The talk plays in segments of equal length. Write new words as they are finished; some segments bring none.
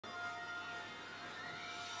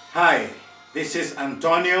Hi, this is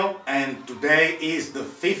Antonio and today is the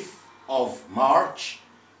 5th of March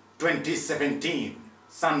 2017,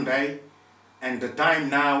 Sunday, and the time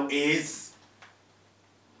now is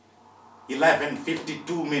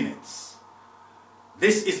 11:52 minutes.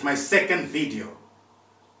 This is my second video.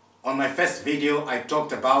 On my first video I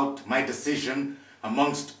talked about my decision,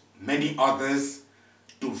 amongst many others,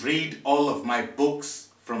 to read all of my books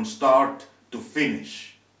from start to finish.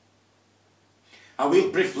 I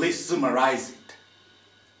will briefly summarize it.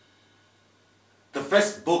 The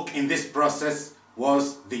first book in this process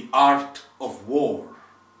was The Art of War,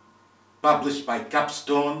 published by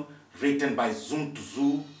Capstone, written by Sun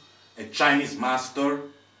Tzu, a Chinese master,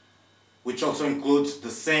 which also includes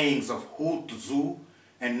the sayings of Hu Tzu,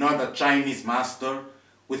 another Chinese master,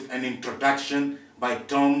 with an introduction by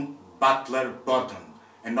Tom Butler Bodden,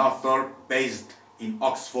 an author based in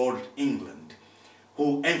Oxford, England,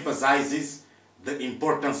 who emphasizes the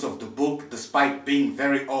importance of the book, despite being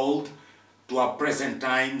very old, to our present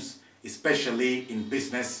times, especially in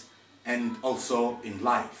business and also in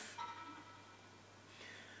life.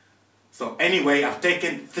 So anyway, I've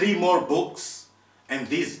taken 3 more books, and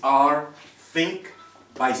these are Think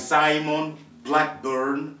by Simon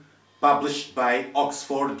Blackburn, published by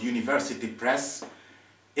Oxford University Press.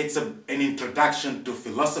 It's an introduction to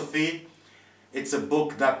philosophy. It's a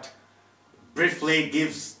book that briefly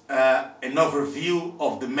gives an overview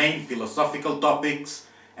of the main philosophical topics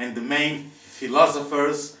and the main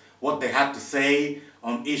philosophers, what they had to say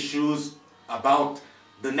on issues about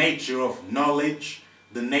the nature of knowledge,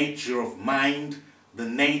 the nature of mind, the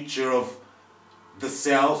nature of the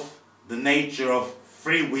self, the nature of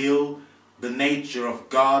free will, the nature of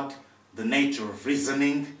God, the nature of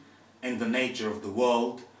reasoning, and the nature of the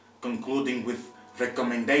world, concluding with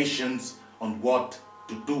recommendations on what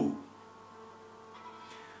to do.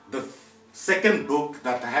 The second book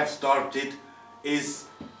that I have started is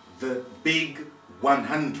The Big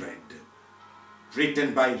 100,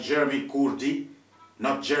 written by Jeremy Corbyn,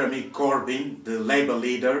 not Jeremy Corbyn, the Labour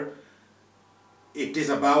leader. It is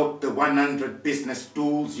about the 100 business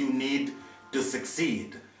tools you need to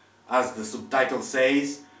succeed. As the subtitle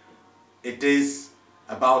says, it is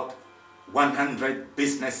about 100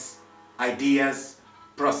 business ideas,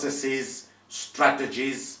 processes,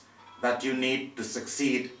 strategies that you need to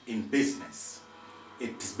succeed in business.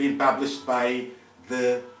 It's been published by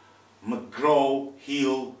the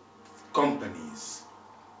McGraw-Hill companies.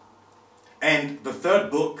 And the third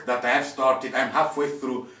book that I have started, I'm halfway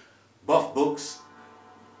through both books.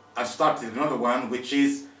 I've started another one, which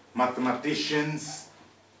is Mathematicians,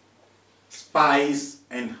 Spies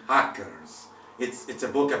and Hackers. It's a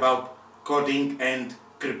book about coding and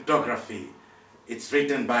cryptography. It's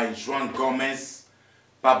written by Joan Gomez,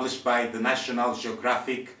 published by the National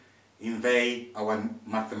Geographic in Our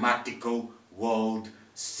Mathematical World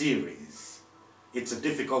series. It's a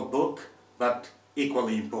difficult book, but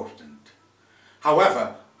equally important.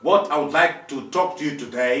 However, what I would like to talk to you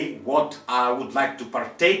today, what I would like to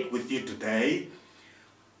partake with you today,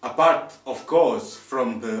 apart, of course,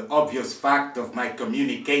 from the obvious fact of my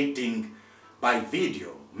communicating by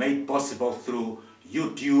video, made possible through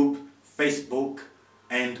YouTube, Facebook,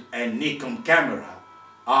 and a Nikon camera,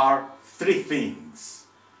 are 3 things,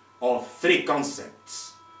 or 3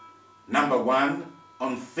 concepts. Number 1,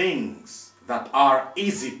 on things that are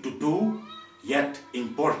easy to do, yet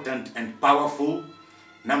important and powerful.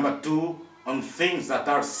 Number 2, on things that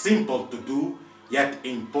are simple to do, yet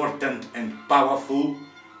important and powerful.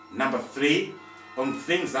 Number 3, on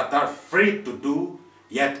things that are free to do,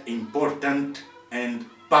 yet important and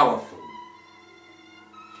powerful.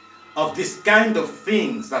 Of this kind of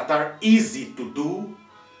things that are easy to do,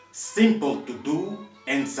 simple to do,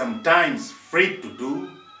 and sometimes free to do,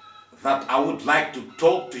 that I would like to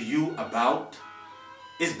talk to you about,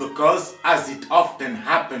 is because, as it often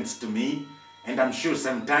happens to me, and I'm sure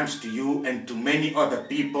sometimes to you and to many other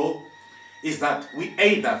people, is that we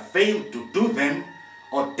either fail to do them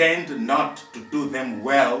or tend not to do them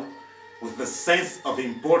well, with the sense of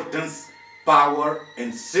importance, power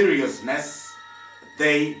and seriousness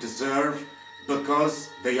they deserve, because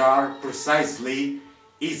they are precisely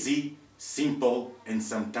easy, simple, and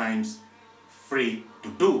sometimes free to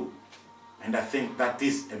do. And I think that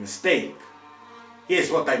is a mistake.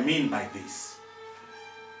 Here's what I mean by this.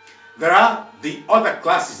 There are the other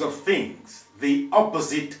classes of things, the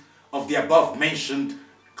opposite of the above mentioned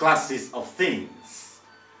classes of things.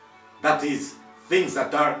 That is, things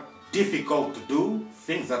that are difficult to do,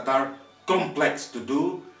 things that are complex to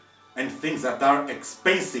do, and things that are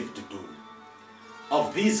expensive to do.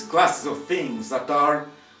 Of these classes of things that are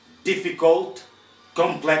difficult,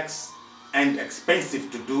 complex, and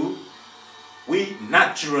expensive to do, we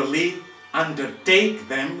naturally undertake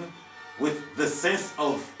them with the sense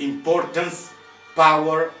of importance,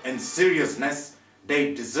 power, and seriousness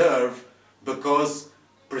they deserve, because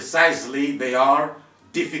precisely they are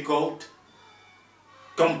difficult,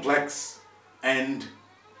 complex, and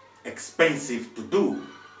expensive to do.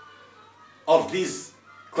 Of these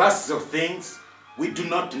classes of things, we do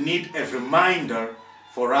not need a reminder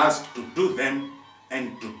for us to do them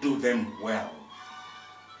and to do them well.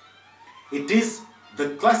 It is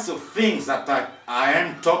the class of things that I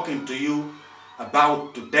am talking to you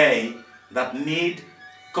about today that need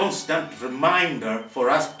constant reminder for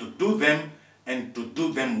us to do them and to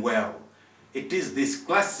do them well. It is this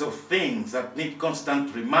class of things that need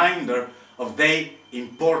constant reminder of their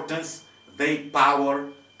importance, their power,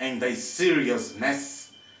 and their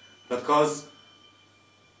seriousness, because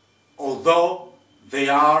although they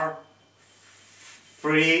are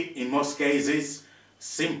free in most cases,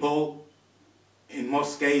 simple in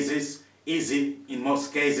most cases, easy in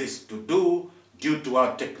most cases to do due to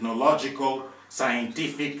our technological,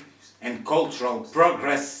 scientific, and cultural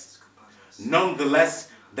progress, nonetheless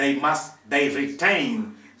they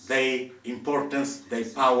retain their importance, their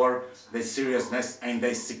power, their seriousness, and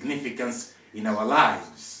their significance in our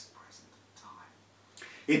lives.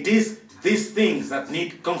 It is these things that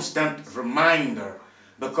need constant reminder,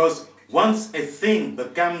 because once a thing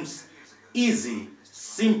becomes easy,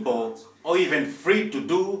 simple, or even free to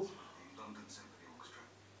do,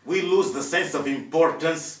 we lose the sense of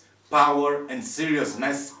importance, power, and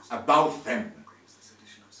seriousness about them.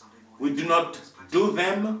 We do not do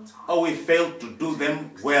them, or we fail to do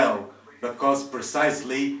them well, because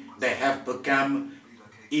precisely they have become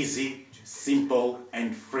easy, simple,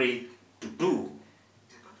 and free to do.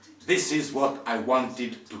 This is what I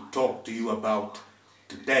wanted to talk to you about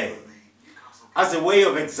today. As a way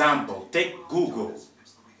of example, take Google,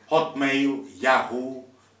 Hotmail, Yahoo,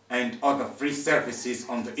 and other free services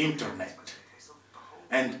on the internet.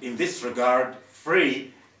 And in this regard,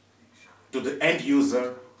 free to the end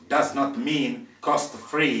user does not mean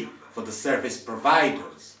cost-free for the service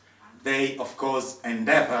providers. They, of course,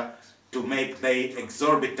 endeavor to make their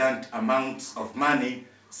exorbitant amounts of money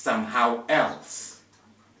somehow else.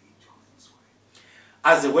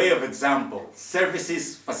 As a way of example,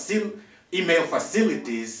 email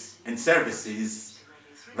facilities and services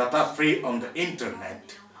that are free on the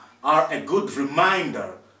internet are a good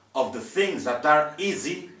reminder of the things that are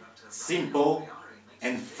easy, simple,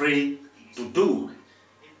 and free to do,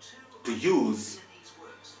 to use,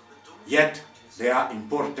 yet they are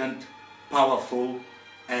important, powerful,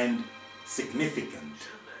 and significant.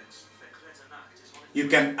 You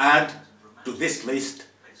can add to this list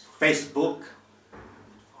Facebook,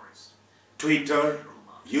 Twitter,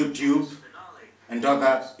 YouTube, and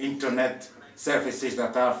other internet services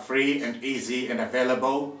that are free and easy and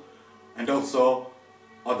available, and also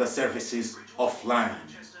other services offline.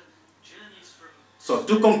 So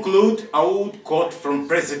to conclude, I would quote from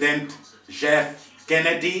President Jeff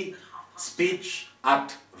Kennedy's speech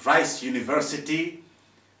at Rice University,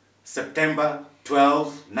 September 12,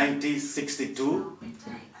 1962.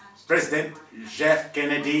 President Jeff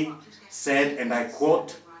Kennedy said, and I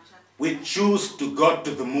quote, "We choose to go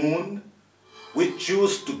to the moon. We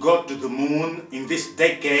choose to go to the moon in this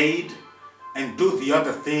decade and do the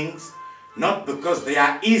other things, not because they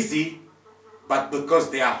are easy, but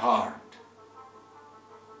because they are hard."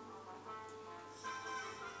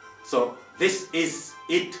 So this is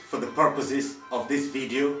it for the purposes of this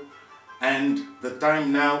video, and the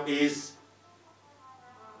time now is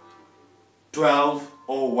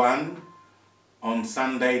 12:01 on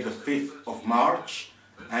Sunday the 5th of March,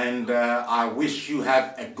 and I wish you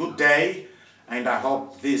have a good day, and I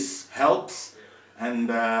hope this helps, and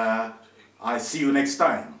I see you next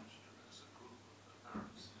time.